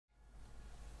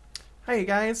Hey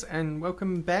guys, and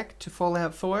welcome back to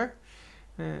Fallout 4,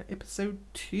 episode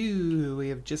 2. We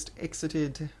have just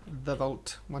exited the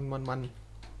Vault 111,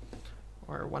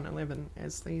 or 111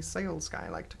 as the sales guy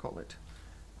like to call it.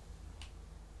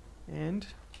 And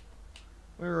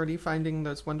we're already finding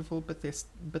those wonderful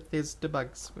Bethesda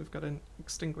bugs. We've got an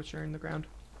extinguisher in the ground.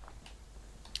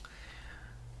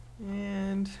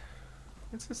 And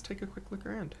let's just take a quick look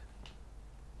around.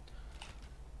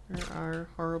 There are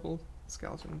horrible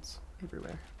skeletons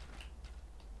everywhere.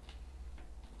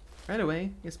 Right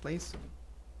away, yes please.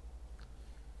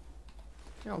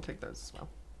 Yeah, I'll take those as well.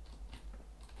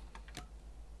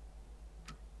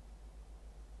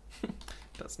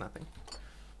 Does nothing.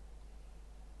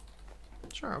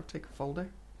 Sure, I'll take a folder.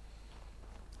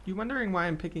 You wondering why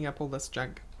I'm picking up all this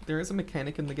junk? There is a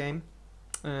mechanic in the game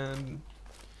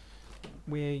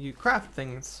where you craft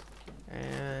things,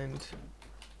 and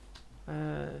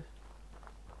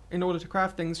in order to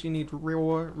craft things, you need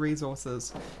raw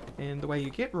resources, and the way you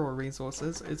get raw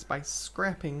resources is by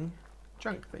scrapping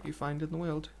junk that you find in the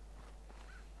world.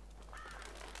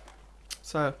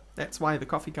 So that's why the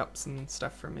coffee cups and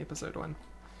stuff from episode 1.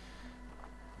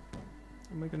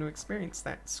 And we're going to experience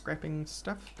that scrapping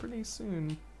stuff pretty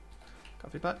soon.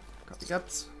 Coffee pot, coffee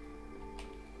cups.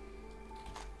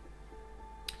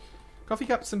 Coffee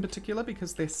cups in particular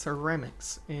because they're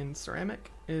ceramics, and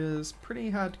ceramic is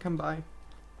pretty hard to come by.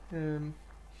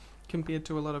 Compared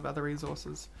to a lot of other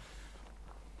resources.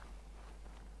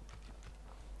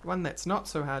 One that's not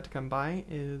so hard to come by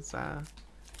is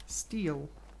steel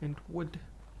and wood.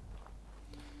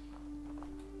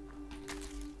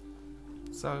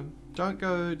 So don't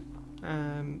go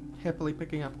happily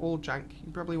picking up all junk.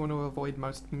 You probably want to avoid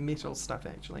most metal stuff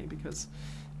actually, because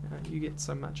you get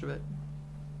so much of it.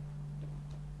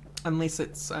 Unless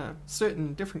it's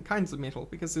certain different kinds of metal,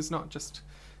 because there's not just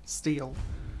steel.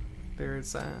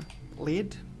 There's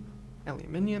lead,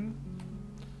 aluminium,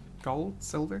 gold,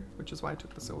 silver, which is why I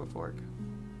took the silver fork.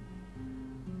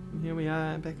 And here we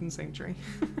are back in Sanctuary.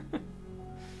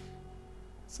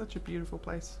 Such a beautiful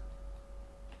place.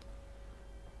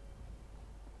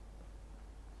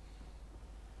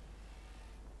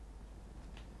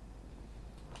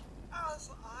 As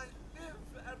I live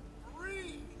and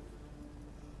breathe.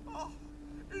 Oh,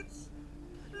 it's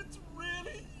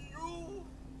really you.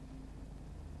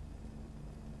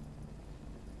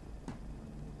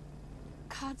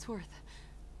 Codsworth,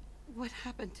 what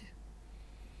happened to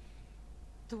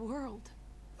the world?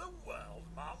 The world,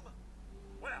 Mum?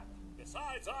 Well,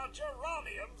 besides our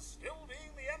geraniums still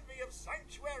being the envy of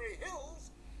Sanctuary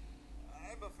Hills,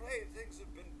 I'm afraid things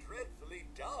have been dreadfully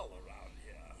dull around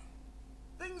here.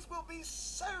 Things will be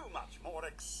so much more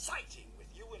exciting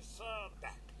with you and Sir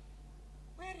back.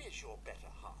 Where is your better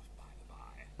half, by the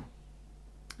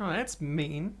by? Oh, that's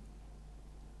mean.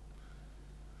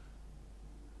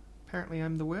 Apparently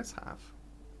I'm the worse half.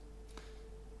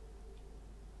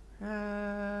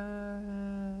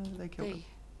 They killed him.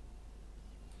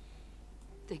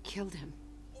 They killed him.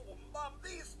 Oh, Mum,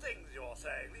 these things you're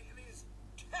saying, these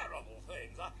terrible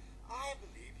things, I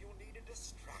believe you need a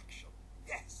distraction.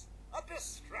 Yes, a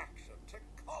distraction to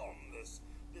calm this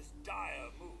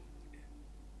dire mood.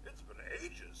 It's been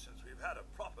ages since we've had a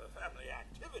proper family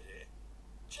activity.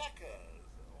 Checkers,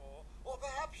 or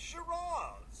perhaps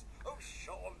charades. Oh,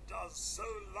 Sean does so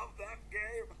love that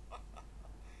game.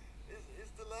 Is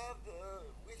the lad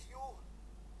with you?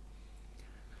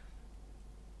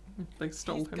 They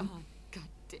stole He's him. gone. God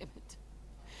damn it.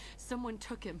 Someone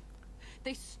took him.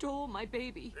 They stole my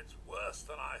baby. It's worse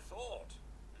than I thought.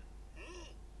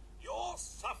 You're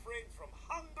suffering from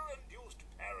hunger-induced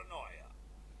paranoia.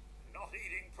 Not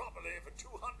eating properly for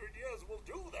 200 years will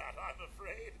do that, I'm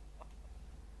afraid.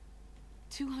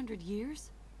 200 years?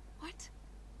 What?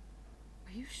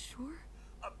 Are you sure?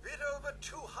 A bit over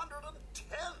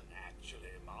 210,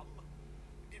 actually, Mum.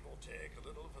 Give or take a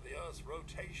little for the Earth's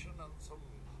rotation and some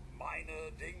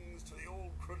minor dings to the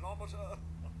old chronometer.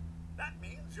 That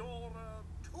means you're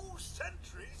 2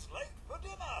 centuries late for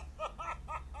dinner.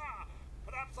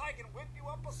 Perhaps I can whip you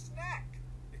up a snack.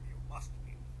 You must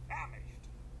be famished.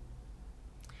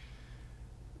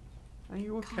 Are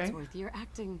you okay? Codsworth, you're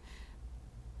acting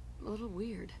a little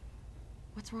weird.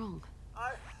 What's wrong?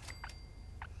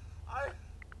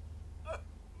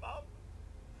 Mum,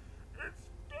 it's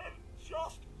been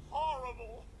just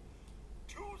horrible.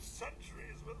 2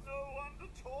 centuries with no one to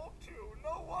talk to,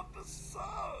 no one to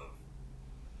serve.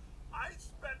 I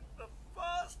spent the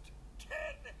first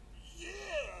 10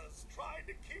 years trying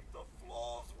to keep the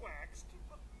floors waxed,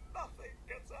 but nothing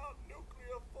gets out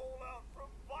nuclear fallout from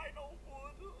vinyl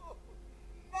wood.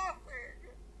 Nothing.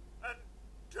 And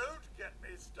don't get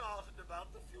me started about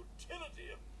the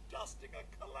futility of dusting a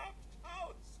collapsed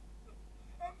house.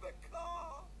 And the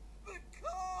car,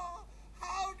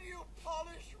 how do you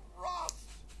polish rust?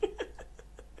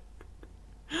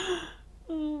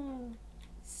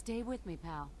 Stay with me,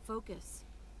 pal. Focus.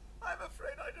 I'm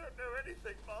afraid I don't know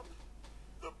anything, Mum.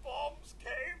 The bombs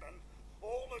came and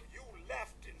all of you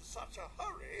left in such a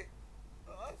hurry.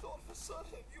 I thought for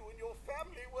certain you and your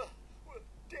family were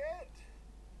dead.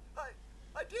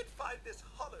 I did find this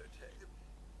holotape.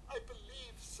 I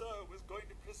believe Sir was going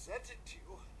to present it to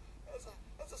you as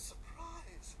a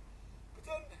surprise. But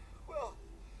then, well,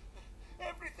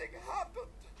 everything happened.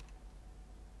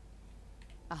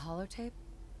 A holotape?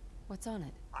 What's on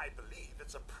it? I believe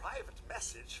it's a private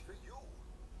message for you.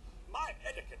 My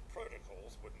etiquette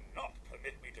protocols would not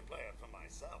permit me to play it for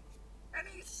myself.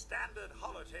 Any standard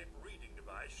holotape reading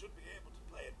device should be able to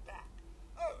play it back.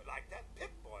 Oh, like that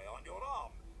Pip-Boy on your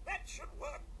arm. That should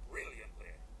work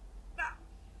brilliantly. Now,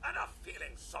 enough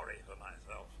feeling sorry for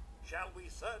myself. Shall we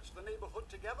search the neighborhood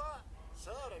together?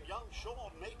 Sir and young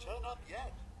Sean may turn up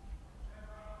yet.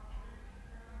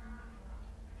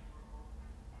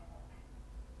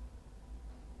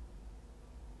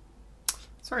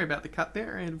 Sorry about the cut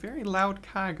there. I had a very loud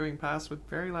car going past with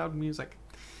very loud music.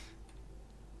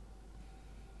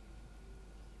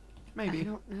 Maybe. I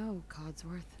don't know,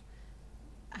 Codsworth.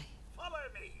 Follow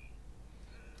me.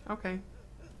 Okay.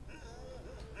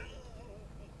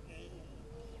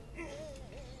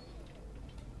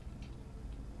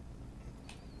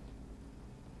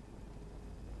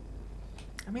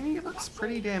 I mean, he looks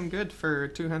pretty damn good for a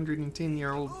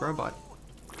 210-year-old robot.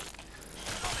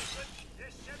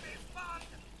 This should be fun.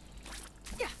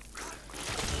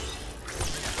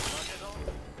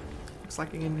 Looks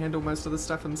like he can handle most of the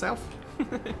stuff himself.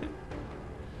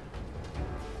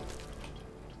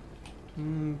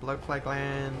 Blowfly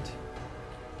gland.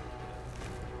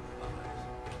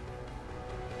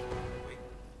 Wait.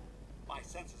 My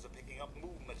senses are picking up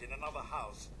movement in another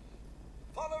house.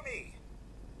 Follow me.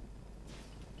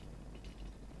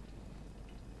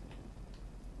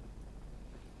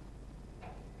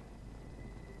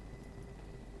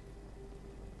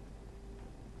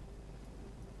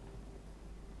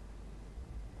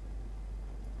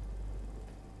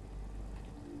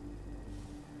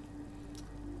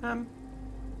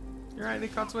 You're right there,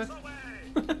 Codsworth.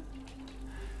 I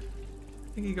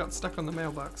think he got stuck on the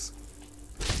mailbox.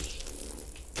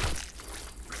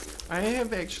 I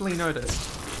have actually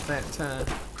noticed that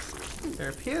there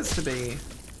appears to be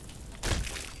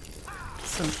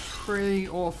some pretty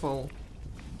awful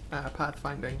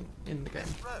pathfinding in the game.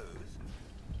 Rose.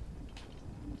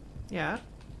 Yeah.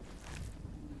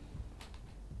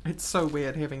 It's so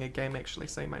weird having a game actually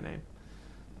say my name.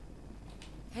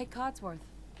 Hey, Codsworth.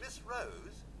 Miss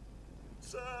Rose?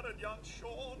 Sir and young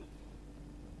Sean?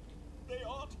 They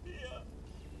aren't here.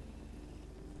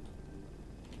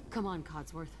 Come on,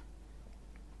 Codsworth.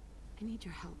 I need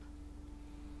your help.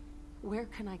 Where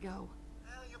can I go?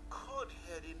 Well, you could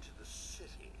head into the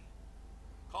city.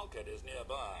 Concord is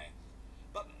nearby.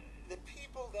 But the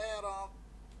people there are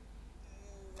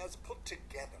as put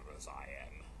together as I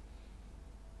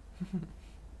am.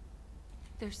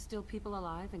 There's still people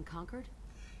alive in Concord?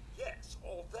 Yes,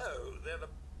 although they're a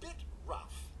bit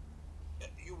rough.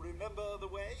 You remember the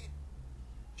way?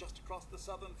 Just across the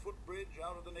southern footbridge,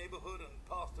 out of the neighborhood and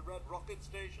past the Red Rocket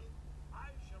Station? I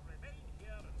shall remain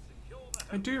here and secure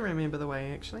the... I do remember the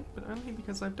way actually, but only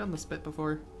because I've done this bit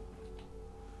before.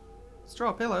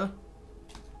 Straw pillow.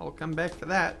 I'll come back for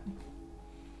that.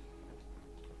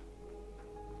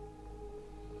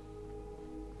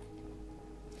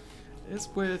 It's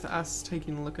worth us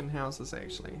taking a look in houses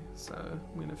actually, so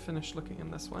I'm going to finish looking in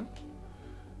this one.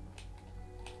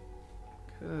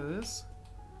 Because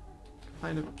I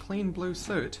find a clean blue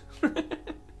suit.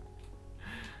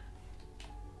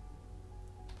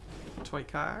 Toy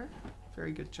car,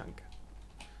 very good junk.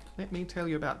 Let me tell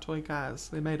you about toy cars.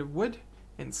 They're made of wood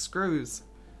and screws.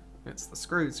 It's the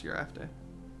screws you're after.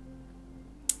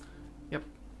 Yep.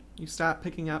 You start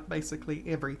picking up basically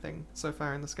everything so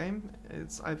far in this game,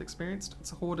 as I've experienced.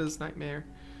 It's a hoarder's nightmare.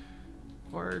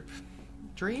 Or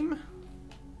dream?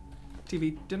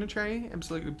 TV dinner tray,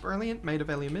 absolutely brilliant, made of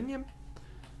aluminium.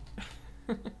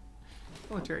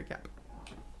 Military cap.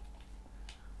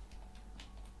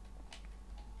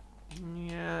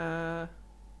 Yeah.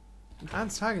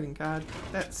 Enhanced targeting card.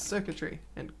 That's circuitry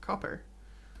and copper.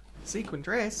 Sequin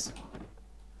dress.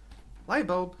 Light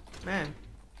bulb. Man.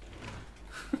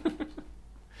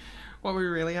 What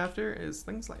we're really after is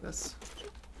things like this.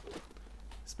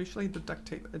 Especially the duct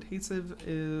tape adhesive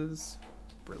is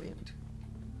brilliant.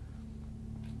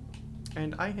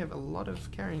 And I have a lot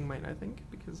of carrying weight, I think,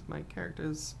 because my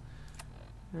character's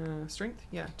strength,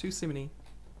 yeah, 270.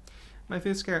 My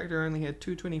first character only had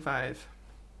 225.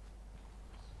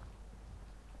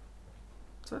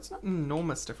 So that's not an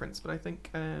enormous difference, but I think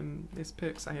there's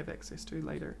perks I have access to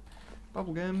later.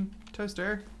 Bubblegum,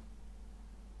 toaster,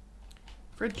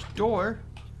 fridge door,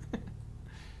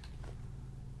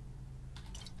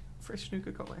 fresh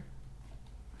Nuka-Cola.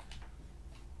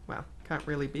 Wow, can't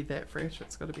really be that fresh,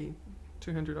 it's got to be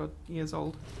 200 odd years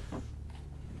old.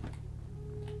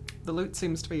 The loot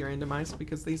seems to be randomized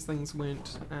because these things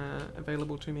weren't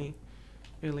available to me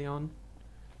early on.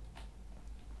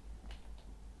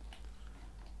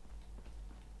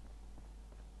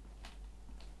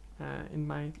 In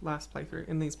my last playthrough,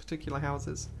 in these particular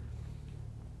houses.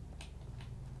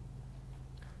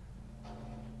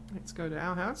 Let's go to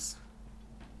our house.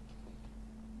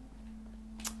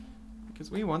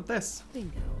 Because we want this.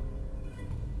 Bingo.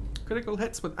 Critical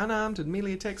hits with unarmed and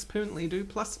melee attacks permanently do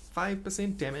plus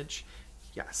 5% damage.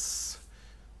 Yes.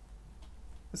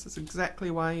 This is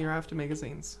exactly why you're after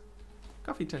magazines.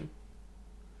 Coffee tin.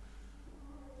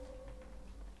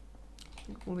 I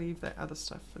think we'll leave that other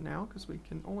stuff for now because we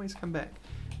can always come back.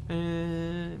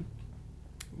 And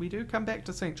we do come back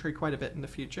to Sanctuary quite a bit in the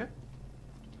future.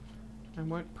 I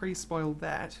won't pre-spoil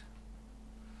that.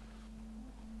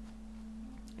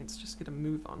 Let's just get a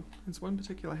move on. There's one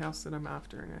particular house that I'm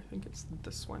after, and I think it's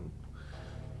this one.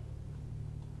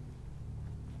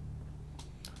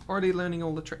 Already learning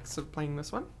all the tricks of playing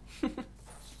this one.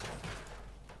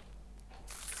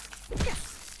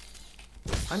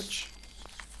 Punch.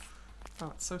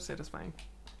 Oh, it's so satisfying.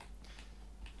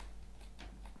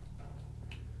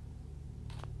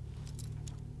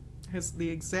 Has the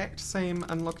exact same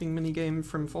unlocking minigame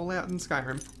from Fallout and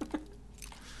Skyrim.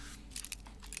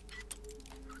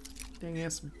 Dang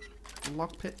ass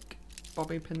lockpick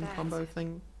bobby pin combo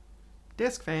thing.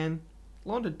 Desk fan.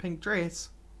 Laundered pink dress.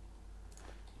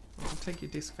 I'll take your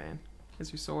desk fan.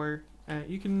 As you saw,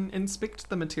 you can inspect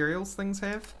the materials things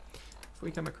have. If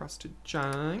we come across to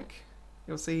junk,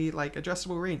 you'll see like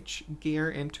adjustable wrench, gear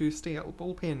and 2 steel,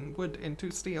 ball pen, wood and 2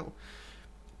 steel,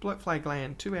 bloatfly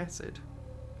gland, 2 acid,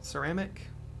 ceramic,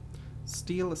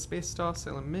 steel, asbestos,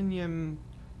 aluminium,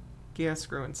 gear,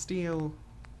 screw and steel.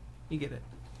 You get it.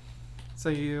 So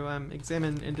you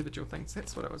examine individual things.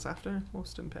 That's what I was after. More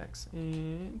stim packs.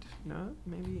 And no,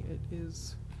 maybe it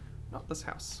is not this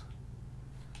house.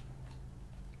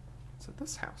 Is it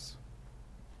this house?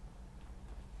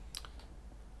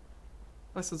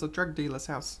 This is a drug dealer's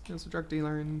house. There's a drug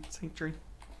dealer in Sanctuary.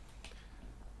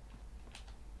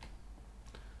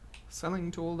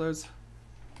 Selling to all those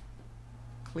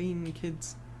clean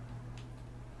kids.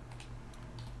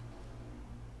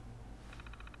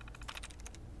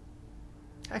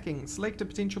 Hacking. Select a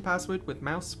potential password with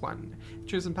mouse 1.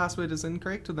 Chosen password is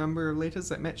incorrect. The number of letters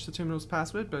that match the terminal's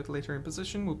password, both letter and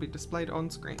position, will be displayed on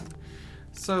screen.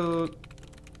 So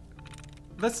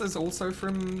this is also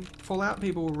from Fallout.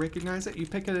 People will recognize it. You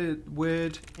pick a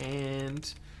word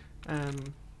and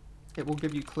it will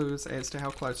give you clues as to how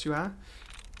close you are.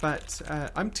 But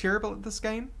I'm terrible at this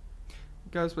game.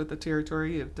 It goes with the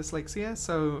territory of dyslexia.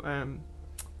 So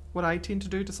what I tend to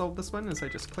do to solve this one is I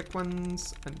just click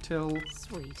ones until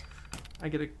I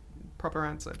get a proper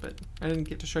answer, but I didn't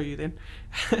get to show you then.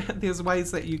 There's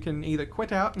ways that you can either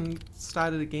quit out and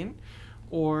start it again,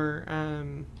 or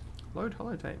load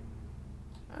holotape.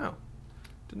 Oh,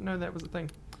 didn't know that was a thing.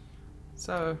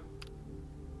 So,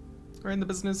 we're in the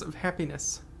business of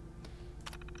happiness.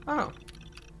 Oh,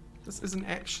 this isn't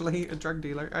actually a drug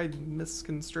dealer. I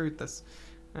misconstrued this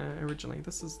originally.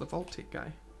 This is the Vault Tech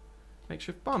guy.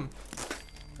 Makeshift bomb.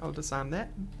 I'll disarm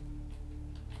that.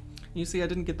 You see I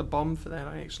didn't get the bomb for that,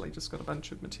 I actually just got a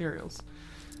bunch of materials.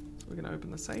 So we're going to open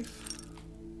the safe.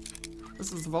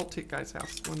 This is the Vault Tech guy's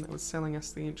house, the one that was selling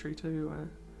us the entry to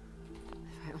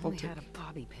If I only had a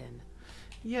bobby pin.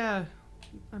 Yeah,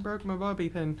 I broke my bobby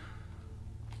pin.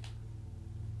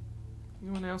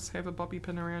 Anyone else have a bobby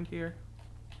pin around here?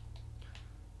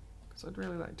 Because I'd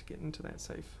really like to get into that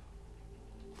safe.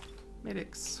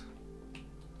 Medics.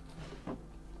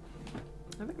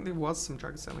 I think there was some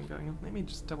drug selling going on. Let me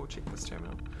just double check this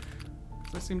terminal.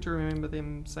 I seem to remember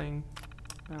them saying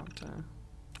about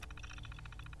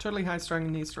totally high strung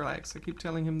and needs to relax. I keep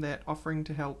telling him that, offering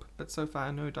to help, but so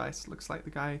far no dice. Looks like the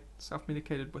guy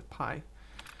self-medicated with pie.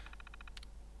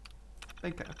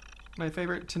 Baker. My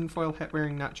favourite tinfoil hat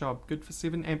wearing nut job. Good for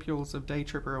 7 ampules of day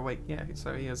tripper a week. Yeah,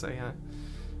 so he is a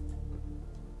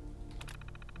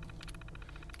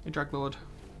drug lord.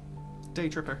 Day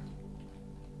tripper.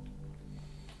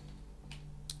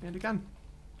 And a gun.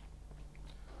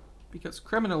 Because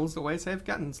criminals always have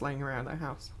guns laying around their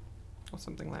house. Or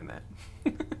something like that.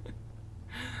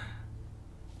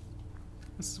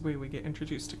 This is where we get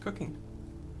introduced to cooking.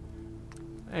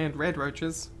 And red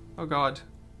roaches. Oh god.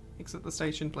 Exit the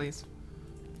station, please.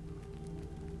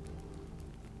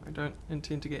 I don't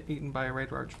intend to get eaten by a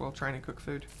red roach while trying to cook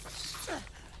food.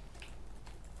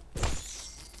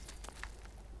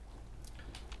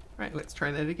 Right, let's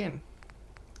try that again.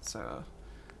 So,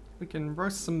 we can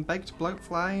roast some baked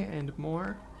bloatfly and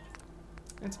more.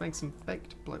 Let's make some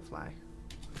baked bloatfly.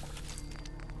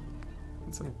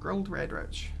 And some grilled red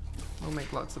roach. We'll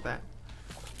make lots of that.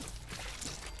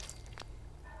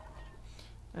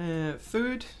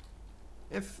 Food.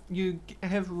 If you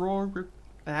have raw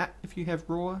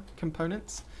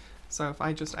components, so if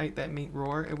I just ate that meat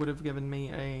raw, it would have given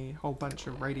me a whole bunch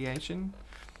of radiation.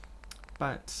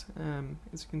 But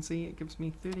as you can see, it gives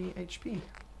me 30 HP.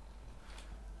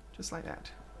 Just like that.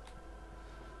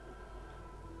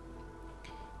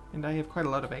 And I have quite a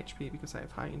lot of HP because I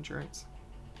have high endurance.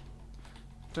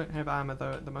 Don't have armor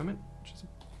though at the moment, which is a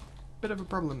bit of a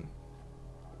problem.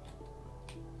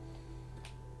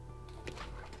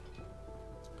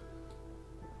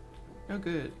 Oh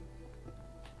good.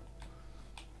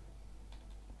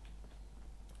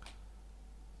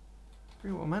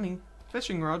 Free more money.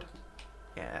 Fishing rod.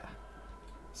 Yeah.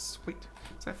 Sweet.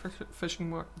 Is that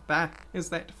fishing rod? Is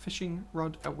that fishing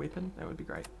rod a weapon? That would be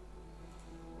great.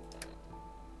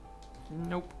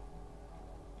 Nope.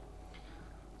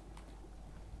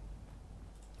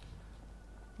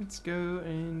 Let's go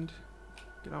and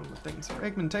get on with things.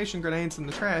 Fragmentation grenades in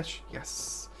the trash.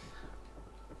 Yes.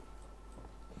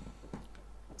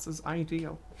 This is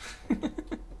ideal.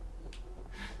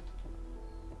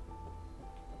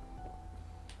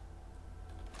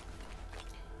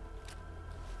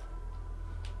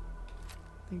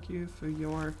 Thank you for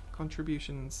your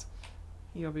contributions.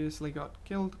 He obviously got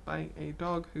killed by a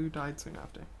dog who died soon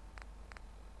after.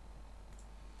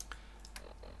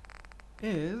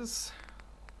 Is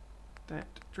that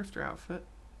drifter outfit?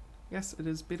 Yes, it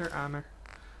is better armor.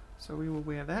 So we will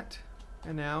wear that.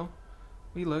 And now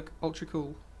we look ultra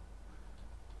cool.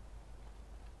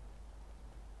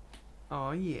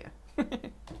 Oh yeah. We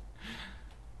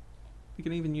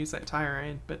can even use that tire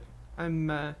iron, but I'm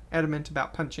adamant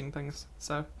about punching things,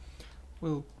 so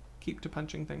we'll keep to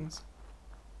punching things.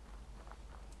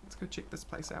 Let's go check this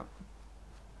place out.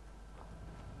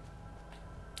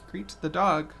 Greet the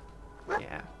dog.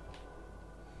 Yeah.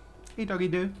 Hey doggy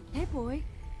do. Hey boy,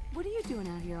 what are you doing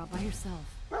out here all by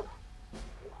yourself?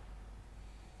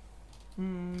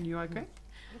 You okay?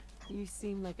 You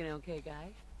seem like an okay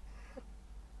guy.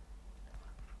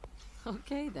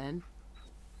 Okay then,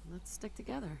 let's stick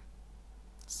together.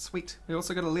 Sweet. We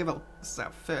also got a level. This is our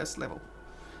first level.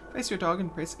 Face your dog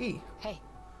and press E. Hey.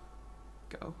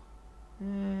 Go.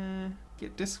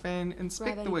 Get disc fan,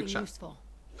 inspect Grab the workshop. useful.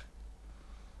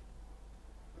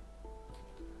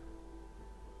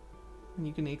 And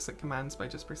you can exit commands by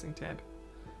just pressing tab.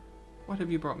 What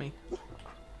have you brought me?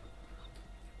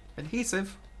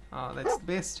 Adhesive? Oh, that's the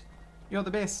best. You're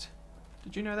the best.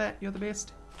 Did you know that? You're the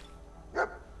best.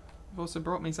 You've also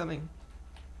brought me something.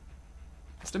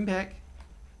 Stim pack.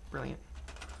 Brilliant.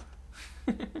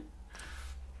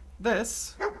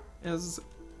 This is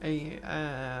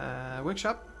a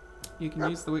workshop. You can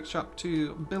use the workshop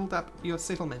to build up your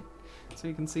settlement. So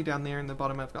you can see down there in the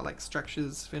bottom I've got like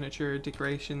structures, furniture,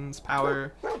 decorations,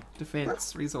 power,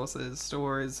 defense, resources,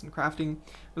 stores, and crafting.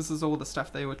 This is all the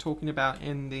stuff they were talking about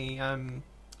in the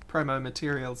promo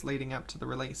materials leading up to the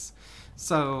release.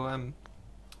 So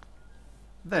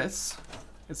this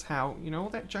is how, you know all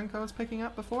that junk I was picking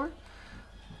up before?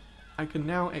 I can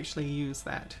now actually use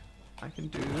that. I can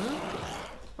do...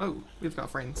 Oh, we've got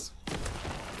friends.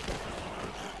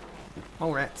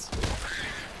 Mole rats.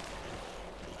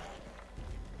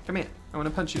 Come here. I want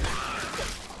to punch you.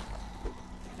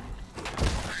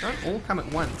 Don't all come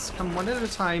at once. Come one at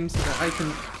a time so that I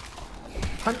can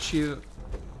punch you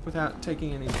without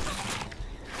taking any damage.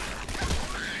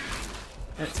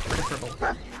 That's preferable.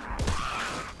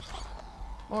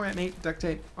 Alright mate, duct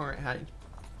tape. Alright, hide.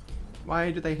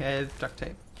 Why do they have duct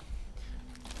tape?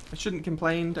 I shouldn't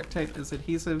complain, duct tape is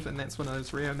adhesive and that's one of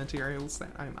those rare materials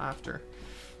that I'm after.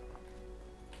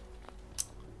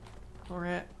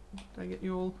 Alright, did I get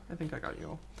you all? I think I got you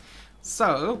all.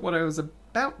 So, what I was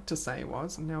about to say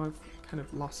was, and now I've kind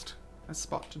of lost a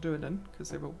spot to do it in, because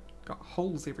they've all got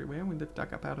holes everywhere when they've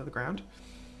dug up out of the ground.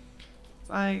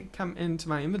 If I come into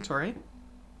my inventory,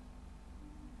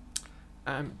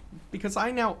 because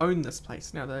I now own this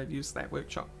place now that I've used that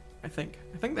workshop, I think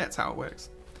that's how it works.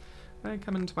 I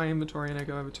come into my inventory and I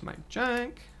go over to my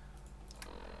junk.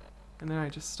 And then I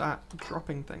just start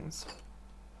dropping things.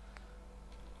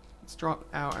 Let's drop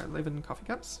our 11 coffee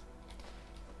cups.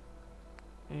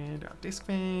 And our desk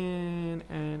fan,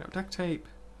 and our duct tape,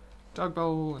 dog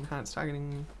bowl, enhanced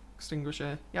targeting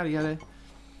extinguisher, yada yada. And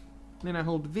then I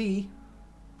hold V.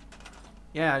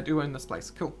 Yeah, I do own this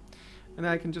place, cool. And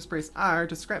then I can just press R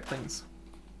to scrap things.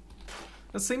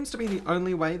 This seems to be the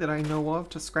only way that I know of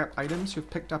to scrap items you've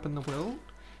picked up in the world.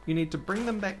 You need to bring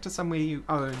them back to somewhere you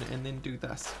own and then do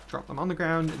this. Drop them on the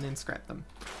ground and then scrap them.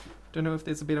 Don't know if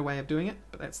there's a better way of doing it,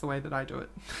 but that's the way that I do it.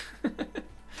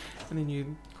 And then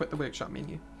you quit the workshop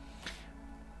menu.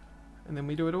 And then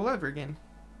we do it all over again.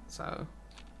 So,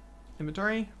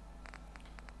 inventory.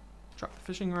 Drop the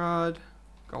fishing rod.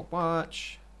 Gold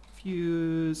watch.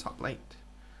 Fuse. Hot plate.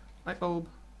 Light bulb.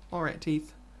 All rat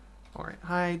teeth. All rat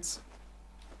hides.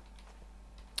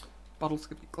 Bottles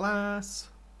give you glass.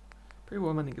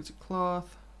 Pre-war money gives you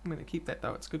cloth. I'm going to keep that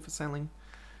though, it's good for selling.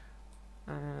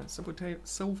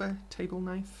 Silver table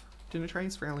knife. Dinner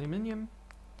trays for aluminium.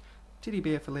 Teddy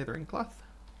bear for leather and cloth.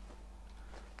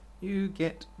 You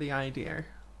get the idea.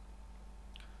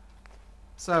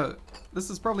 So, this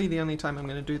is probably the only time I'm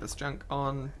going to do this junk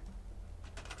on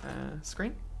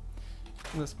screen.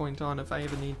 From this point on, if I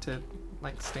ever need to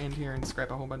like stand here and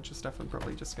scrap a whole bunch of stuff, I'm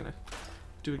probably just going to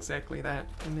do exactly that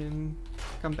and then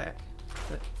come back.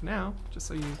 But for now, just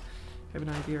so you have an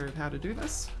idea of how to do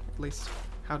this, at least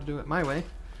how to do it my way,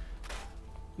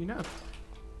 you know.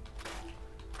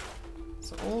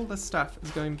 So all this stuff is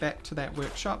going back to that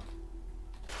workshop.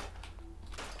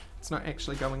 It's not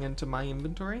actually going into my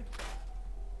inventory.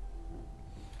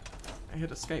 I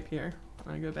hit escape here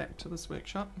and I go back to this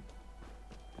workshop.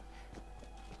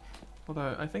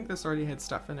 Although I think this already had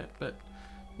stuff in it, but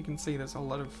you can see there's a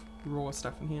lot of raw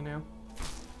stuff in here now.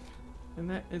 And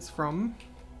that is from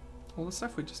all the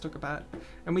stuff we just took apart.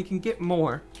 And we can get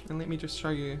more, and let me just show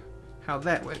you how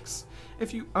that works.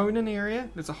 If you own an area,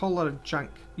 there's a whole lot of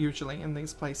junk usually in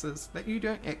these places that you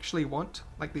don't actually want,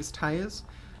 like these tires.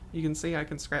 You can see I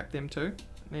can scrap them too, and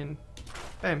then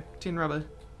bam, 10 rubber.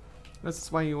 This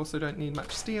is why you also don't need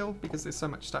much steel, because there's so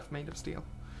much stuff made of steel.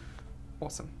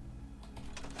 Awesome.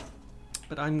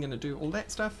 But I'm gonna do all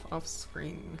that stuff off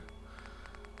screen.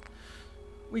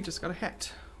 We just got a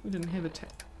hat. We didn't have a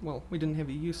well, we didn't have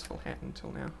a useful hat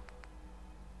until now.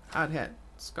 Hard hat.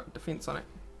 It's got defense on it.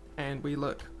 And we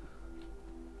look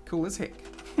cool as heck.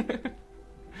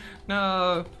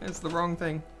 No, that's the wrong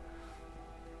thing.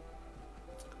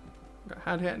 Got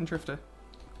hard hat and drifter.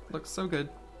 Looks so good.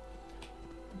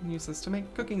 We can use this to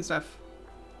make cooking stuff.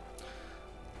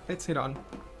 Let's head on.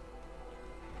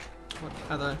 What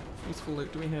other useful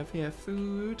loot do we have here?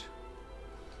 Food.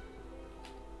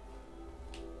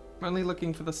 I'm only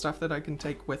looking for the stuff that I can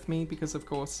take with me because, of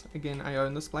course, again, I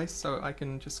own this place, so I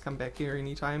can just come back here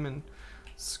anytime and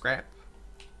scrap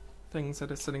things that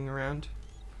are sitting around.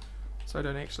 So I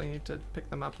don't actually need to pick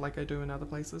them up like I do in other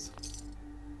places.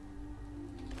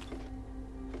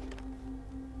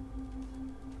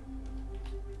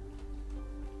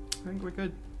 I think we're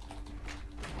good.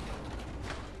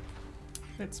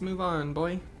 Let's move on,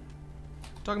 boy.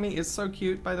 Dogmeat is so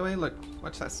cute, by the way. Look,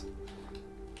 watch this.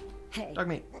 Hey.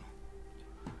 Dogmeat.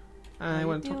 I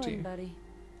want to talk to you. Buddy?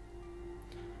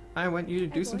 I want you to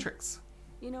do some boy. tricks.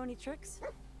 You know any tricks?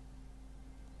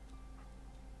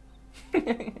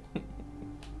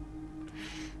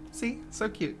 See? So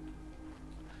cute.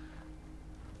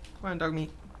 Come on,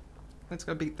 Dogmeat. Let's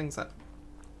go beat things up.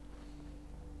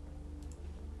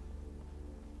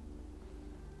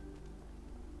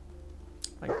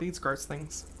 Like these gross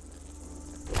things.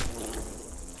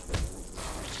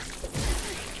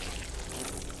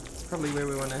 It's probably where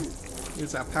we want to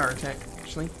use our power attack,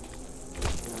 actually.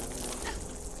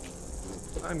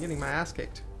 I'm getting my ass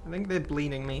kicked. I think they're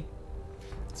bleeding me.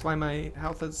 That's why my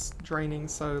health is draining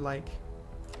so, like...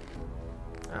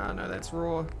 Oh no, that's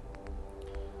raw.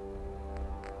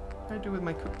 What do I do with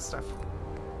my cooked stuff?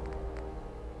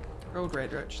 Rolled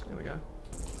red roach. There we go.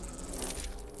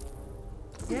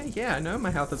 Yeah, I know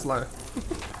my health is low.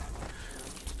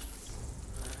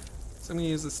 So I'm gonna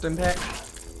use the stim pack.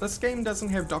 This game doesn't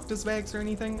have doctor's bags or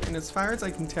anything, and as far as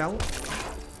I can tell,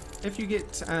 if you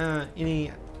get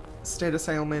any status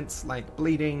ailments like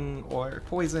bleeding or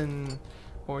poison,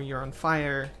 or you're on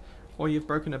fire, or you've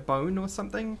broken a bone or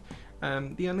something,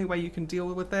 the only way you can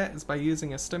deal with that is by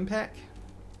using a stim pack.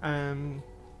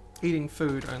 Eating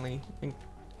food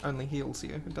only heals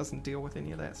you. It doesn't deal with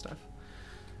any of that stuff.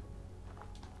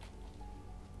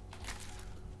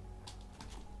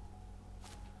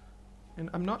 And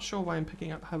I'm not sure why I'm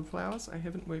picking up hub flowers. I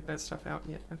haven't worked that stuff out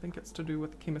yet. I think it's to do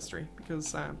with chemistry,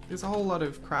 because there's a whole lot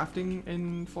of crafting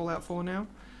in Fallout 4 now.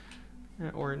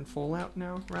 or in Fallout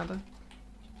now, rather.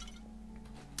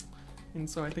 And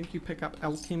so I think you pick up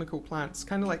alchemical plants,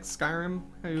 kind of like Skyrim,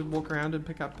 how you walk around and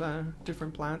pick up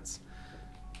different plants.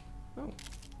 Oh,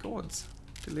 gourds.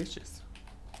 Delicious.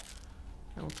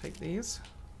 I'll take these.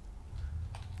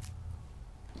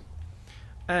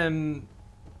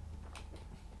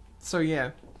 So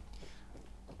yeah,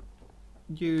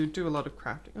 you do a lot of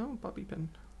crafting. Oh, bobby pin.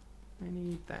 I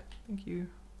need that. Thank you.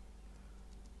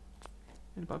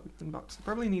 And a bobby pin box. I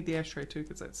probably need the ashtray too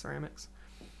because that's ceramics.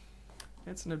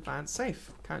 It's an advanced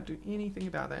safe. Can't do anything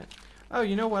about that. Oh,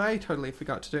 you know what I totally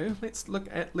forgot to do? Let's look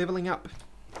at leveling up.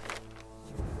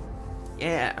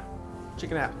 Yeah,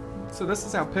 check it out. So this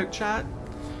is our perk chart.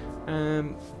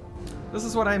 This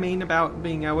is what I mean about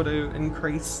being able to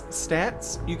increase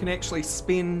stats. You can actually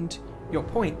spend your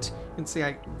point. You can see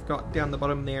I've got down the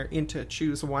bottom there, enter,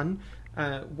 choose one.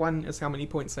 1 is how many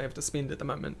points I have to spend at the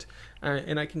moment.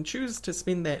 And I can choose to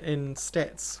spend that in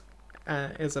stats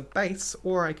as a base,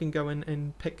 or I can go in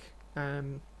and pick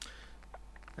things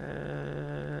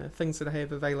that I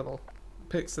have available.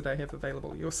 Perks that I have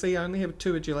available. You'll see I only have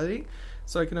 2 agility,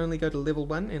 so I can only go to level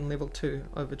 1 and level 2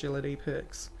 of agility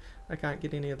perks. I can't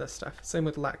get any of this stuff. Same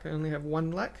with luck. I only have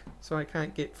 1 luck, so I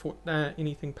can't get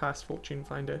anything past Fortune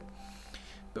Finder.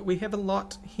 But we have a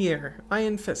lot here.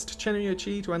 Iron Fist. Channel your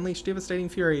chi to unleash devastating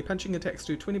fury. Punching attacks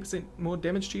do 20% more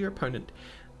damage to your opponent.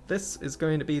 This is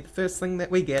going to be the first thing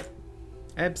that we get.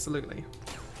 Absolutely.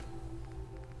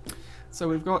 So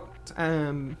we've got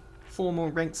 4 more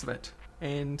ranks of it.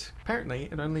 And apparently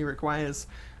it only requires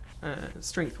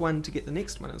strength 1 to get the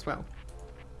next one as well.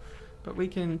 But we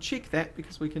can check that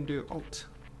because we can do alt.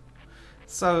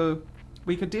 So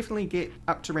we could definitely get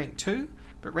up to rank 2,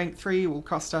 but rank 3 will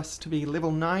cost us to be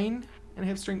level 9 and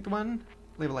have strength 1,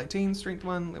 level 18 strength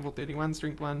 1, level 31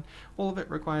 strength 1. All of it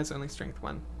requires only strength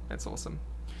 1. That's awesome.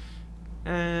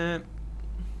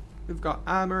 We've got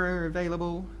armor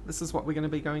available. This is what we're going to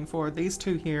be going for. These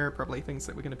 2 here are probably things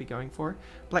that we're going to be going for.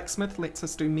 Blacksmith lets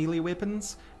us do melee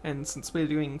weapons, and since we're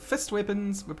doing fist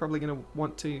weapons, we're probably going to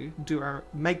want to do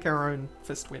make our own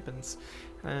fist weapons.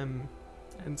 And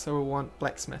so we'll want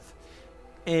blacksmith.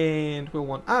 And we'll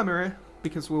want armor,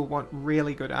 because we'll want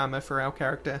really good armor for our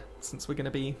character, since we're going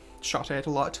to be shot at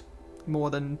a lot more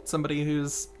than somebody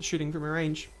who's shooting from a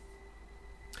range.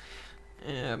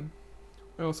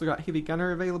 We also got heavy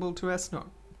gunner available to us, not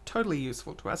totally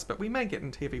useful to us, but we may get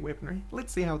into heavy weaponry.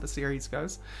 Let's see how the series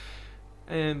goes.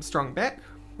 Strong back,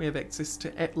 we have access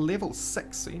to at level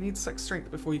 6, so you need 6 strength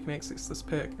before you can access this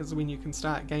perk, is when you can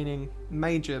start gaining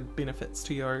major benefits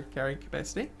to your carrying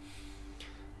capacity.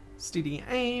 Steady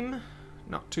aim,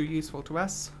 not too useful to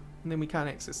us. And then we can't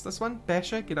access this one.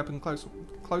 Basher, get up and close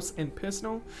and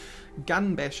personal.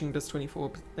 Gun bashing does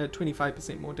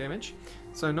 25% more damage,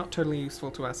 so not totally useful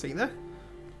to us either.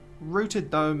 Rooted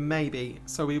though, maybe,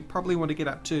 so we probably want to get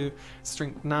up to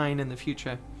strength 9 in the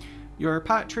future. You're a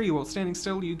part tree. While standing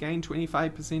still, you gain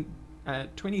 25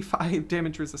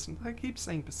 damage resistance. I keep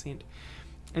saying percent.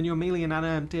 And your melee and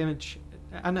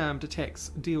unarmed attacks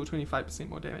deal 25%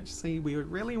 more damage. See, we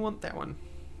would really want that one.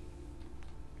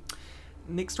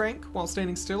 Next rank, while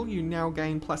standing still, you now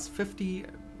gain plus 50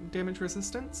 damage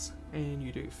resistance, and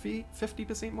you do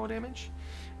 50% more damage.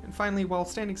 And finally, while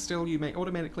standing still, you may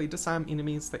automatically disarm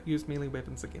enemies that use melee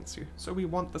weapons against you. So we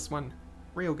want this one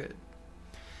real good.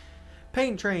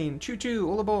 Pain Train, choo-choo,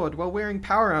 all aboard. While wearing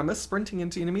power armor, sprinting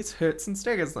into enemies hurts and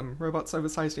staggers them. Robots'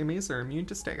 oversized enemies are immune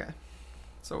to stagger.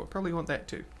 So we'll probably want that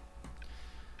too.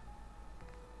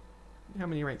 How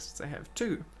many ranks does it have?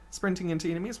 2. Sprinting into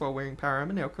enemies while wearing power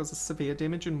armor now causes severe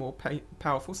damage and more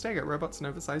powerful stagger. Robots and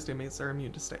oversized enemies are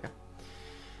immune to stagger.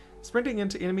 Sprinting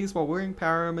into enemies while wearing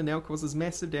power armor now causes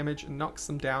massive damage and knocks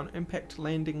them down. Impact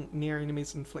landing near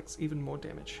enemies inflicts even more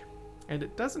damage. And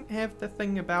it doesn't have the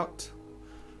thing about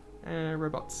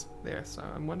robots there, so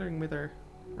I'm wondering whether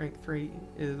rank 3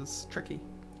 is tricky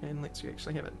and lets you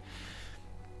actually have it.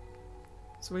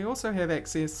 So we also have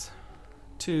access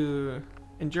to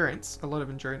endurance, a lot of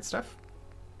endurance stuff.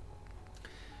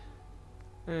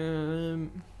 Where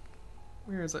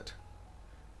is it?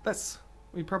 This.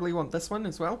 We probably want this one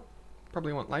as well.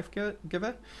 Probably want Life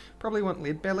Giver. Probably want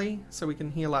Lead Belly, so we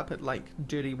can heal up at like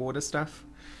dirty water stuff.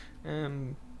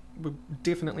 We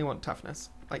definitely want Toughness.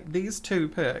 Like these 2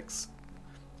 perks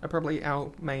are probably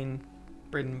our main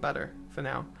bread and butter for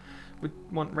now. We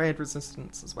want Rad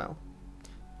Resistance as well.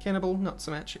 Cannibal, not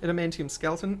so much. Adamantium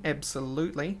Skeleton,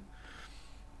 absolutely.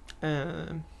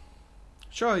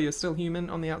 Sure, you're still human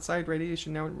on the outside.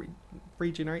 Radiation now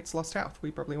regenerates lost health.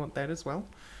 We probably want that as well.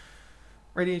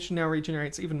 Radiation now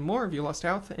regenerates even more of your lost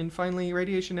health, and finally,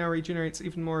 radiation now regenerates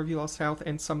even more of your lost health,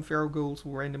 and some feral ghouls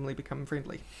will randomly become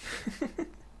friendly.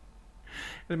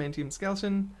 Adamantium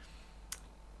skeleton,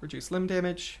 reduce limb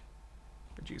damage,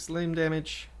 reduce limb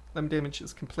damage. Limb damage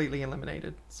is completely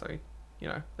eliminated, so, you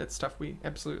know, that's stuff we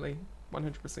absolutely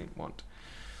 100% want.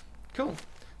 Cool,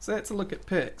 so that's a look at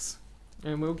perks,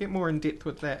 and we'll get more in depth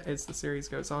with that as the series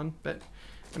goes on, but,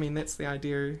 I mean, that's the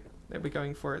idea that we're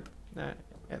going for at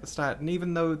the start. And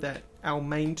even though that our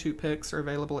main 2 perks are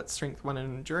available at Strength 1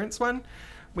 and Endurance 1,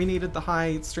 we needed the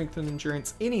high Strength and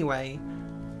Endurance anyway,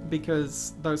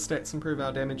 because those stats improve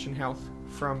our damage and health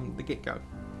from the get-go.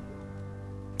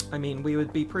 I mean, we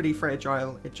would be pretty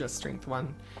fragile at just Strength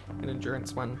 1 and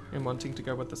Endurance 1 and wanting to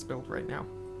go with this build right now.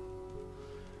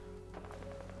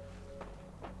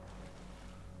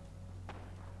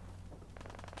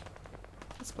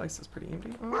 This place is pretty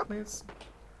empty. Oh, there's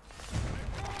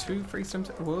 2 free stims.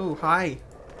 Whoa, hi.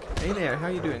 Hey there, how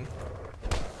you doing?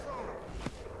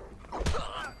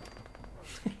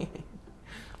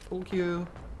 Pull cue,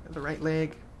 the right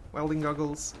leg, welding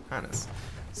goggles, harness.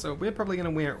 So we're probably going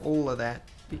to wear all of that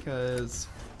because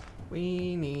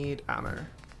we need armor.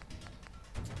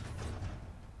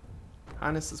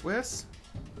 Harness is worse.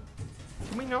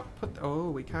 Can we not put...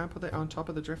 Oh, we can't put that on top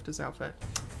of the Drifter's outfit.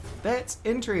 That's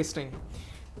interesting.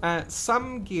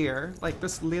 Some gear, like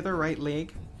this leather right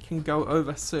leg, can go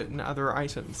over certain other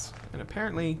items. And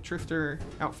apparently Drifter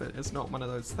outfit is not one of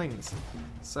those things.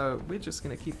 So we're just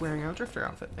going to keep wearing our Drifter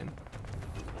outfit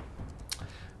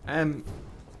then.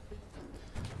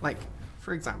 Like,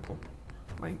 for example,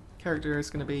 my character is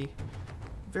going to be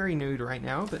very nude right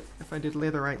now, but if I did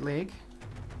leather right leg,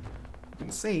 you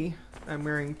can see I'm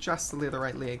wearing just the leather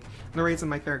right leg. And the reason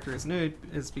my character is nude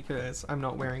is because I'm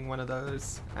not wearing one of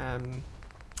those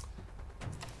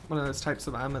types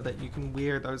of armor that you can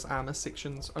wear those armor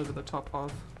sections over the top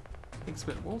of.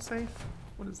 Expert wall safe?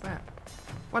 What is that?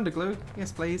 Wonder glue?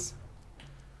 Yes please.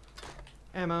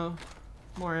 Ammo.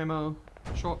 More ammo.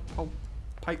 Short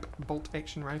pipe bolt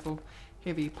action rifle.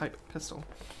 Heavy pipe pistol.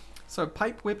 So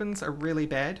pipe weapons are really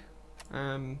bad,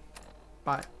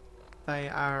 but they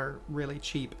are really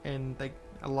cheap and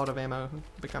a lot of ammo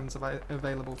becomes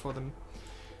available for them.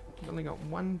 I've only got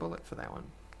 1 bullet for that one.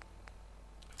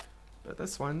 But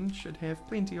this one should have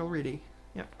plenty already.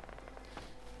 Yep.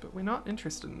 But we're not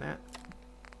interested in that.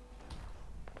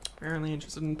 We're only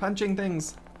interested in punching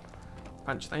things.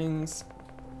 Punch things.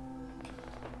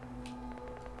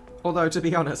 Although, to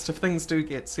be honest, if things do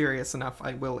get serious enough,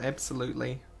 I will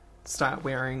absolutely start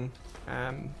wearing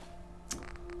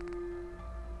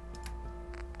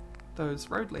those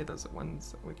road leathers are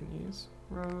ones that we can use.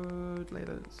 Road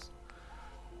leathers.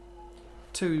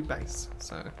 2 base,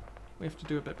 so we have to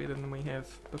do a bit better than we have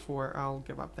before I'll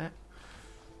give up that.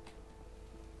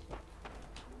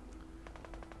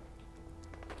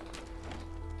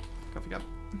 Coffee cup.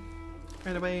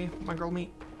 Right away, mongrel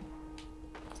meat.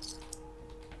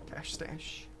 Cash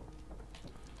stash.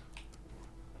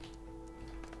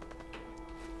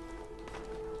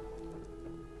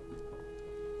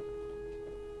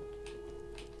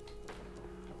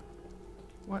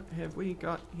 What have we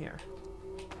got here?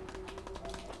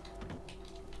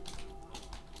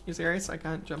 You serious? I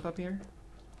can't jump up here?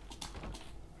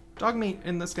 Dog meat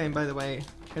in this game, by the way,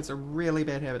 has a really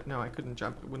bad habit. No, I couldn't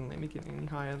jump. It wouldn't let me get any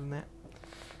higher than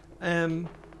that.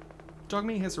 Dog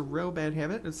meat has a real bad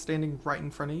habit of standing right in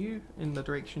front of you in the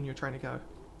direction you're trying to go.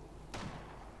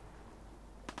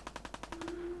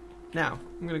 Now,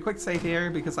 I'm going to quick save here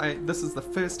because this is the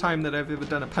first time that I've ever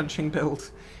done a punching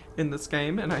build in this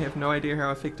game, and I have no idea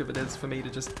how effective it is for me to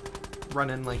just run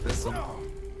in like this. And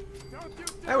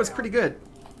that was pretty good.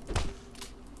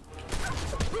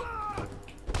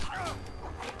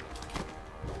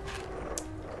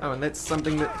 Oh, and that's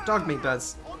something that dog meat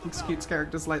does. Executes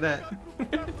characters like that. I'm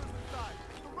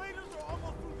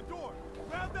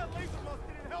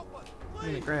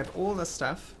gonna grab all this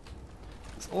stuff.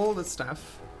 All this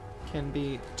stuff can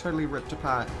be totally ripped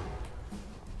apart.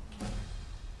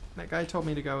 That guy told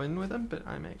me to go in with him, but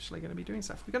I'm actually going to be doing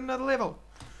stuff. We got another level!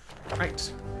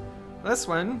 Right. This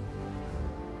one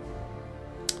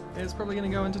is probably going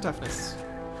to go into toughness.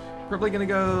 Probably going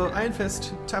to go Iron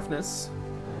Fist, toughness,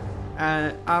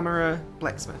 armorer,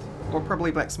 blacksmith. Or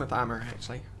probably blacksmith armor,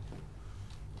 actually.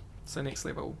 So next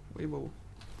level, we will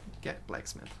get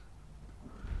blacksmith.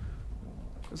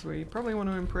 Because we probably want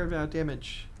to improve our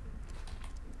damage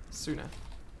sooner.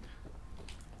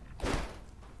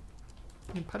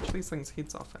 You can punch these things'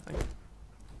 heads off, I think.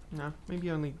 No, maybe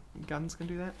only guns can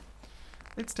do that.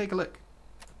 Let's take a look.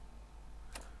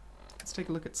 Let's take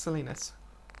a look at silliness.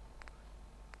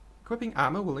 Equipping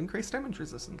armor will increase damage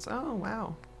resistance. Oh,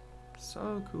 wow.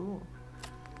 So cool.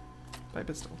 By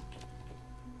pistol.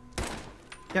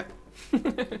 Yep.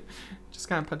 Just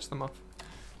can't punch them off.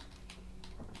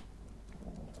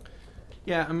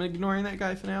 Yeah, I'm ignoring that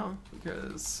guy for now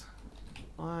because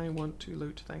I want to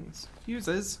loot things.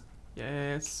 Fuses.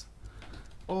 Yes.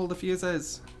 All the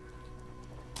fuses.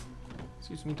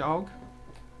 Excuse me, dog.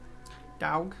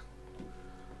 Dog.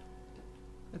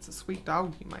 It's a sweet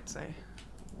dog, you might say.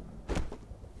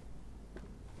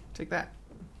 Take that,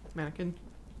 mannequin.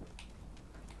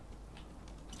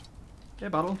 Yeah,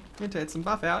 bottle. Need to add some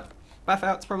buff out. Buff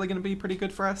out's probably going to be pretty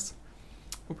good for us.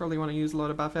 We'll probably want to use a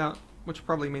lot of buff out, which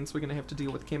probably means we're going to have to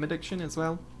deal with chem addiction as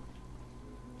well.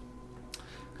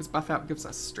 Because buff out gives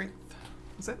us strength.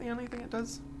 Is that the only thing it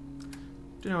does?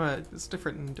 Do you know it's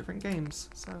different in different games,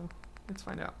 so let's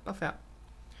find out. Buff out.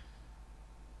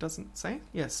 Doesn't say?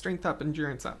 Yeah, strength up,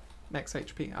 endurance up, max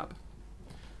HP up.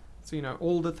 So you know,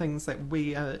 all the things that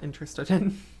we are interested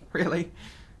in, really.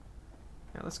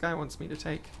 Now this guy wants me to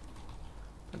take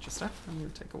a bunch of stuff. I'm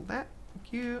going to take all that.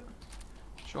 Thank you.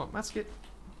 Short musket.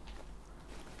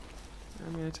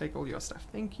 I'm going to take all your stuff.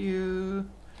 Thank you.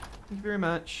 Thank you very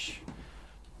much.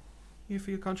 You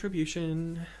for your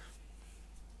contribution.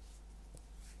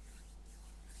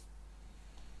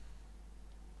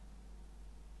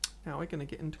 Now we're going to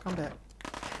get into combat.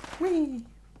 Whee!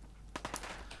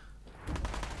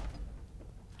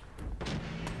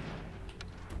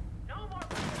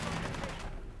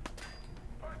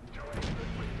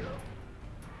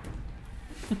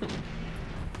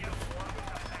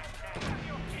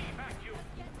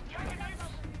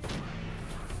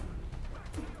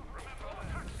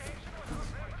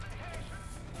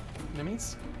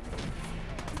 Enemies?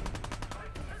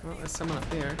 Well, there's someone up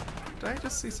there. Did I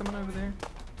just see someone over there?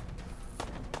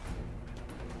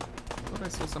 I thought I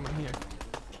saw someone here.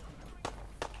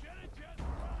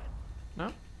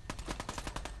 No?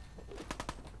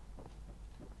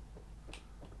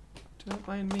 Don't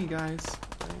mind me, guys.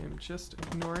 I am just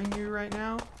ignoring you right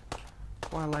now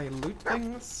while I loot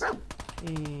things.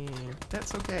 And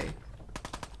that's okay.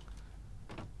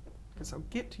 Because I'll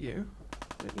get to you.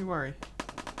 Don't you worry.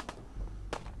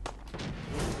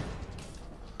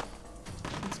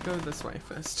 Let's go this way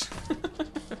first.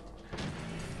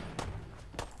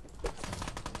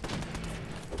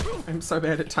 I'm so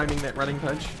bad at timing that running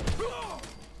punch.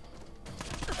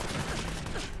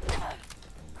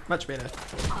 Much better.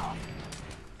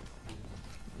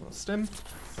 Little stim.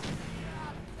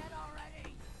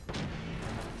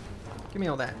 Give me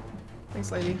all that.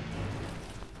 Thanks, lady.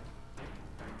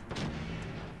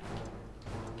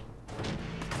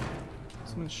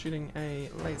 Someone's shooting a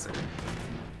laser.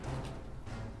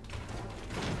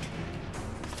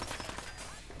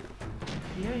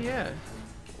 Yeah.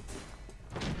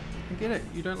 I get it.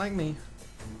 You don't like me.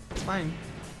 It's fine.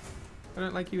 I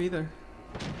don't like you either.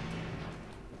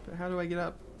 But how do I get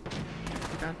up?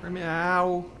 I can't remember.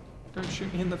 Ow! Don't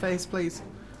shoot me in the face, please.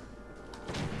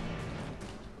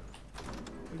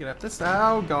 We get up this.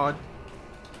 Oh god.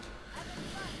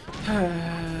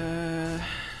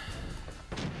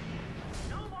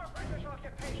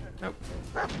 Nope.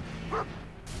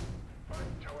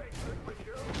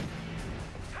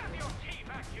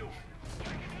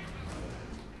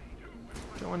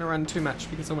 Don't want to run too much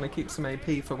because I want to keep some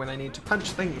AP for when I need to punch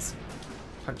things.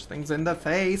 Punch things in the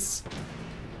face.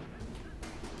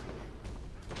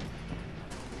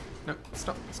 No,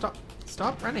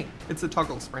 stop running. It's a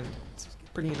toggle sprint. It's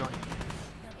pretty annoying.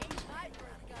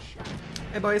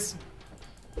 Hey boys.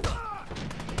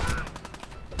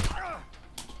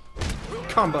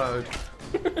 Comboed.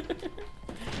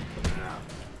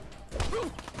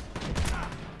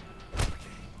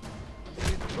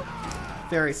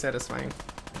 Very satisfying.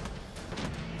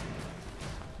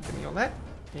 Give me all that.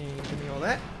 And give me all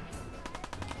that.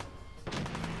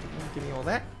 And give me all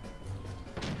that.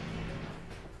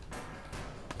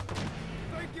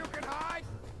 Think you can hide?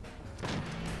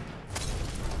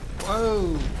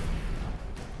 Whoa!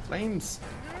 Flames.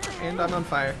 And I'm on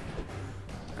fire.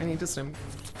 I need to stim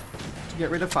to get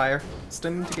rid of fire.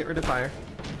 Stim to get rid of fire.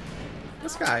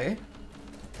 This guy.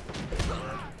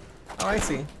 Oh, I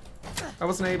see. I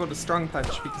wasn't able to strong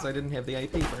punch because I didn't have the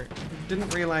AP for it. I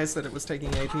didn't realize that it was taking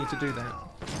AP to do that.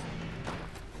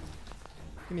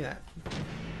 Give me that.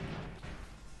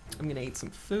 I'm gonna eat some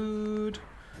food.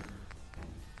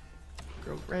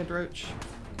 Grilled red roach.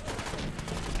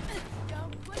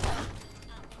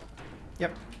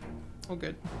 Yep. All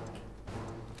good.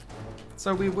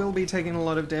 So we will be taking a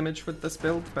lot of damage with this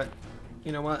build, but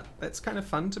you know what? That's kind of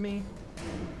fun to me.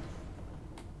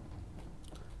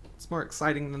 It's more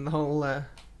exciting than the whole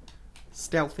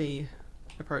stealthy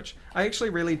approach. I actually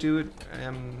really do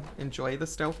enjoy the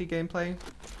stealthy gameplay,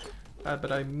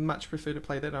 but I much prefer to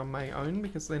play that on my own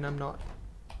because then I'm not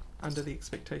under the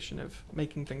expectation of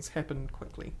making things happen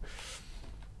quickly.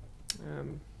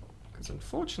 Because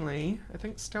unfortunately, I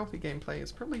think stealthy gameplay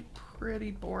is probably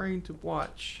pretty boring to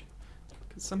watch,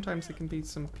 because sometimes there can be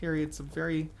some periods of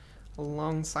very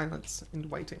long silence and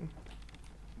waiting.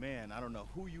 Man, I don't know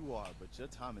who you are, but your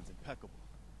timing's impeccable.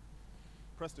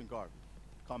 Preston Garvey,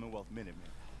 Commonwealth Minutemen.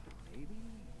 Maybe?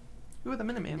 Who are the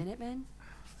Minutemen? Minutemen?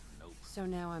 Nope. So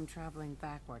now I'm traveling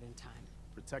backward in time.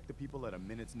 Protect the people at a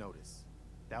minute's notice.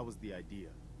 That was the idea.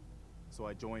 So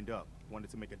I joined up, wanted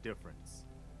to make a difference.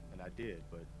 And I did,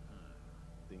 but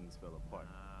things fell apart.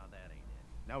 That ain't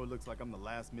it. Now it looks like I'm the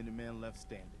last Minuteman left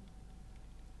standing.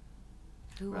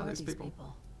 Who Well, are these these people.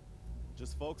 people?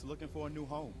 Just folks looking for a new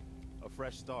home, a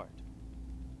fresh start.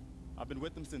 I've been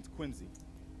with them since Quincy.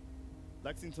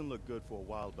 Lexington looked good for a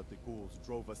while, but the ghouls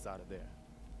drove us out of there.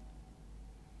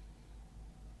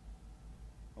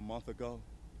 A month ago,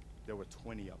 there were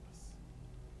 20 of us.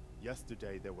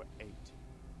 Yesterday, there were 8.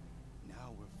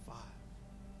 Now we're 5.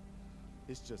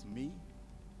 It's just me,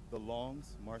 the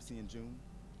Longs, Marcy and June.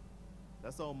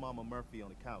 That's old Mama Murphy on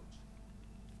the couch.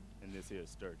 And this here is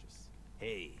Sturgis.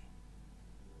 Hey,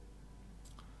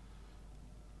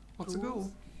 What's a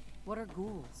ghoul? What are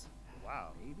ghouls?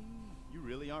 Wow, maybe? you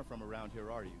really aren't from around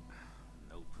here, are you?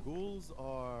 Nope. Ghouls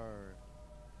are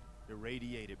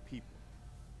irradiated people.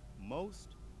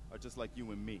 Most are just like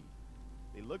you and me.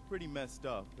 They look pretty messed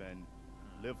up and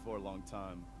live for a long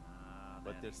time,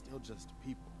 but they're still just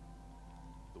people.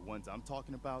 The ones I'm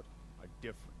talking about are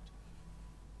different.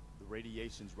 The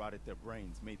radiations rotted their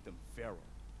brains, made them feral.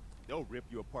 They'll rip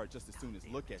you apart just as soon as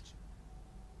look at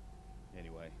you.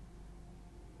 Anyway,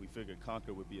 we figured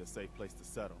Concord would be a safe place to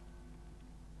settle.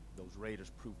 Those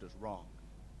raiders proved us wrong.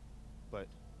 But,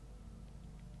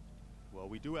 well,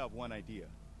 we do have one idea.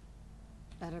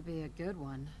 Better be a good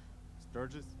one.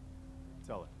 Sturgis,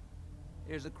 tell it.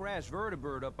 There's a crashed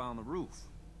vertibird up on the roof.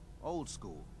 Old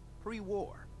school,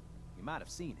 pre-war. You might have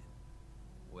seen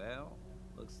it. Well,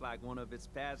 looks like one of its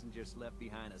passengers left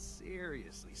behind a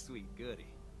seriously sweet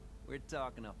goodie. We're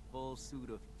talking a full suit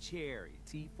of cherry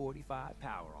T-45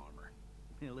 power armor.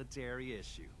 Military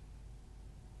issue.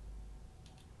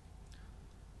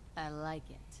 I like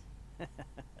it.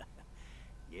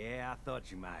 Yeah, I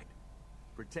thought you might.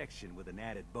 Protection with an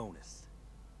added bonus.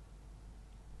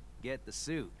 Get the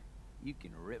suit. You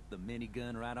can rip the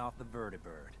minigun right off the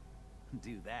vertibird.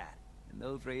 Do that, and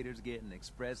those raiders get an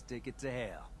express ticket to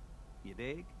hell. You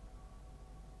dig?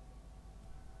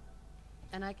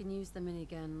 And I can use the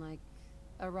minigun like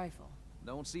a rifle.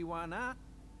 Don't see why not.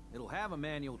 It'll have a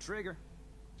manual trigger.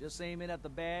 Just aim it at the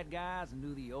bad guys and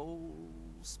do the old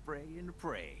spray and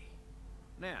pray.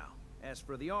 Now, as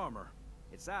for the armor,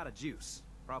 it's out of juice.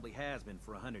 Probably has been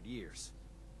for 100 years.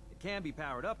 It can be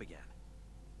powered up again.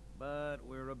 But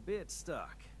we're a bit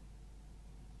stuck.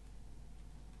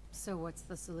 So what's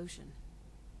the solution?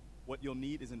 What you'll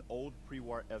need is an old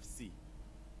pre-war FC,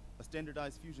 a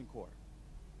standardized fusion core.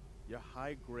 Your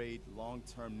high-grade,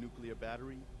 long-term nuclear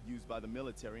battery used by the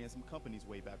military and some companies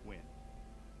way back when.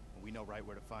 And we know right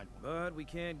where to find one. But we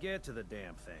can't get to the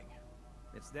damn thing.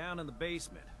 It's down in the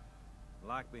basement,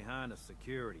 locked behind a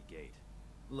security gate.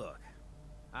 Look,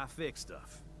 I fix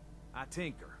stuff. I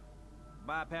tinker.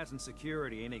 Bypassing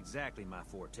security ain't exactly my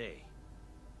forte.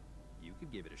 You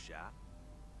could give it a shot.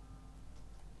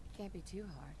 Can't be too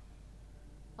hard.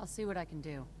 I'll see what I can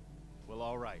do. Well,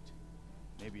 all right.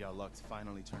 Maybe our luck's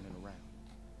finally turning around.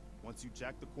 Once you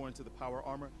jack the core into the power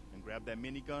armor and grab that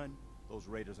minigun, those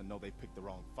raiders will know they picked the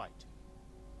wrong fight.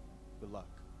 Good luck.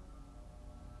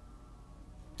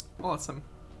 Awesome.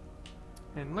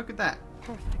 And look at that.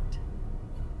 Perfect.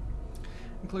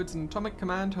 Includes an atomic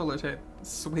command holotape.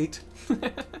 Sweet.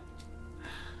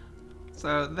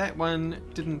 So that one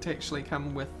didn't actually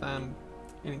come with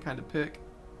any kind of perk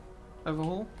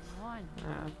overhaul,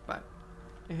 but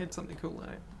it had something cool in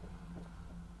it.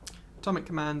 Atomic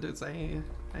Command is a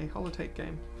holotape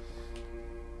game.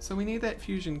 So we need that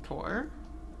fusion core.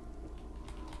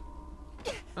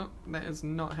 Oh, that is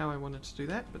not how I wanted to do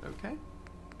that, but okay.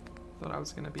 Thought I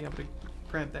was going to be able to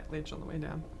grab that ledge on the way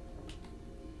down.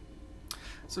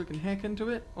 So we can hack into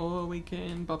it, or we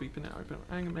can bobby pin it open.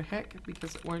 I'm going to hack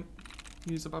because it won't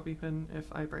use a bobby pin if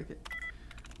I break it.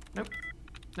 Nope.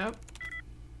 Nope.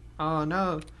 Oh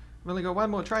no. I've only got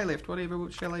one more try left. Whatever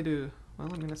shall I do? Well,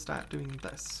 I'm going to start doing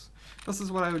this. This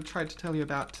is what I would try to tell you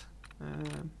about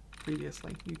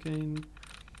previously. You can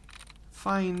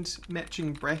find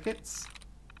matching brackets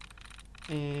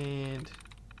and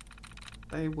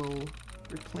they will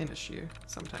replenish you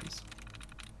sometimes.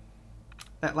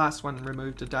 that last one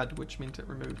removed a dud, which meant it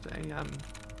removed a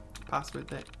password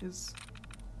that is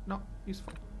not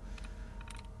useful.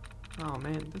 Oh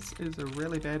man, this is a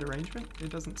really bad arrangement. There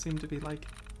doesn't seem to be like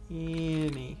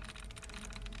any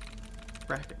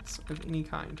brackets of any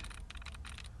kind.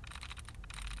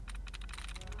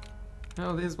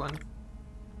 Oh, there's one.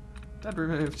 Dud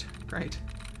removed. Great.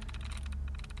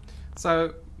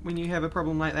 So when you have a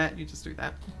problem like that, you just do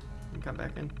that and come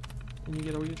back in and you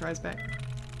get all your tries back.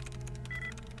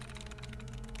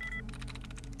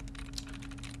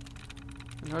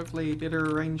 And hopefully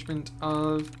better arrangement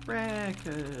of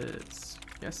brackets.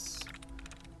 Yes,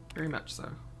 very much so.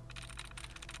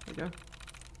 There you go.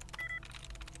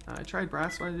 I tried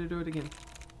brass, why did I do it again?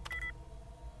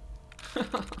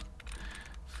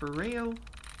 For real?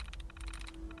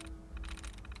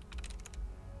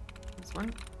 This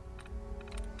one.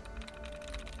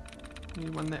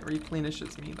 Need one that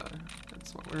replenishes me though.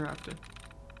 That's what we're after.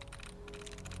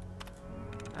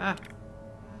 Ah!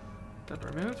 Dud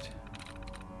removed.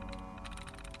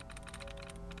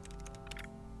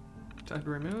 Dud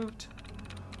removed.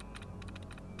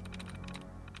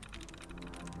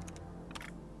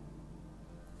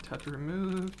 Dud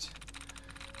removed.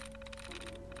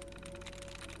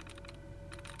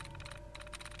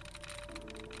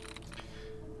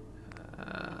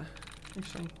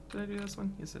 Actually, did I do this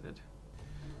one? Yes, I did.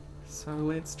 So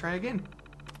let's try again.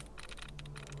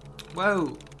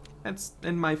 Whoa! That's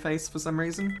in my face for some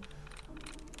reason.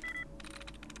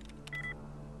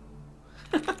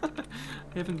 I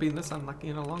haven't been this unlucky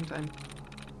in a long time.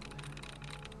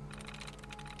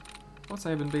 Also,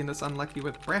 I haven't been this unlucky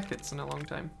with brackets in a long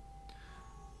time.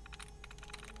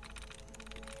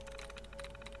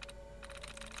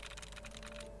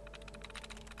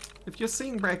 If you're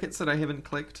seeing brackets that I haven't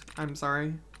clicked, I'm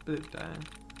sorry, but they're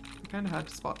kind of hard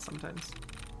to spot sometimes.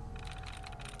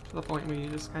 To the point where you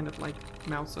just kind of like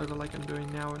mouse over like I'm doing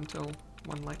now until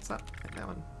one lights up, like that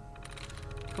one.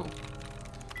 Cool.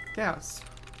 Chaos.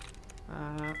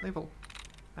 Level.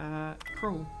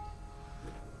 Cruel.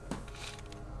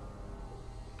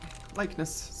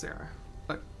 Likeness 0.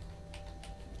 Look.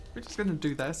 We're just gonna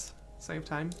do this. Save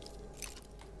time.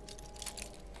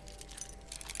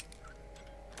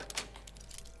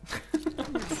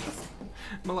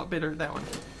 I'm a lot better at that one.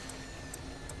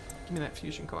 Give me that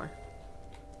fusion core.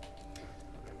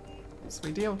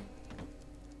 Sweet deal.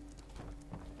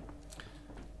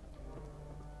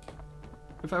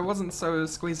 If I wasn't so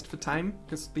squeezed for time,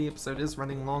 because the episode is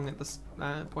running long at this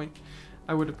point,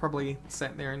 I would have probably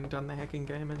sat there and done the hacking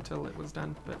game until it was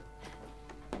done, but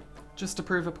just to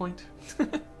prove a point.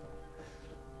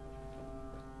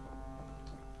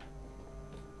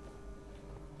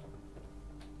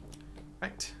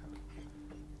 Right.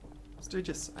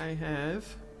 Sturgis, I have...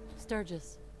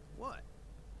 Sturgis. What?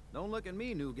 Don't look at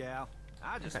me, new gal.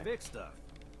 I just Okay. fix stuff.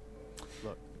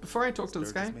 Look, Before I talk to this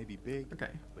Sturgis guy... may be big, Okay.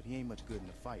 but he ain't much good in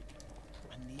a fight.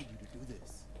 I need you to do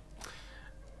this.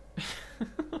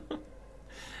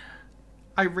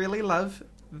 I really love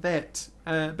that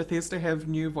Bethesda have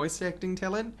new voice acting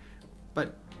talent,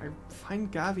 but I find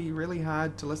Garvey really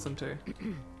hard to listen to.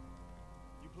 You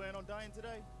plan on dying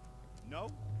today? No?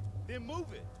 Then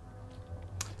move it.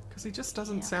 Because he just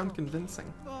doesn't sound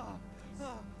convincing.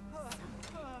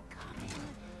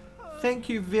 Thank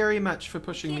you very much for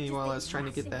pushing me while I was trying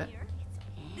to get that.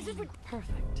 This is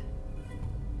perfect.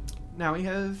 Now we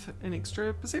have an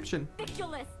extra perception.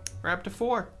 Ridiculous. We're up to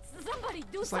 4. Somebody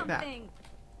do Just like that. something.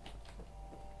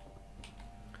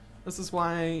 This is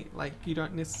why, like, you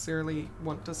don't necessarily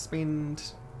want to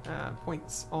spend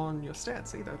points on your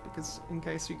stats either, because in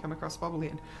case you come across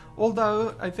bobblehead.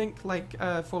 Although I think, like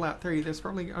Fallout 3, there's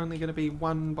probably only going to be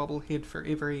 1 bobblehead for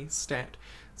every stat.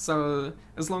 So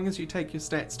as long as you take your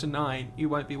stats to 9, you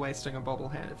won't be wasting a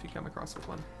bobblehead if you come across with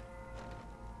one.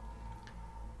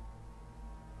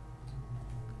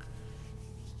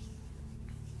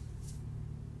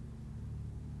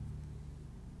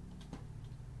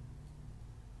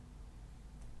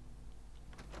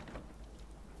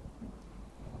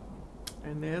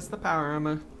 And there's the power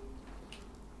armor.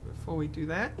 Before we do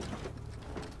that,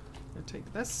 I'm going to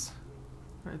take this.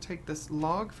 I'm going to take this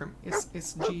log from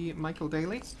SSG Michael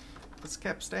Daly, this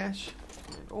cap stash,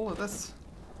 and all of this.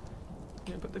 I'm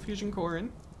going to put the fusion core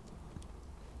in.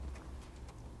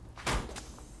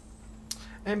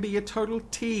 And be a total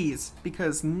tease,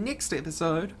 because next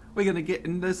episode we're going to get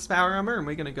in this power armor and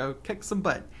we're going to go kick some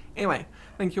butt. Anyway,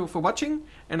 thank you all for watching,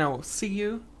 and I will see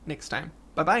you next time.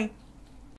 Bye bye!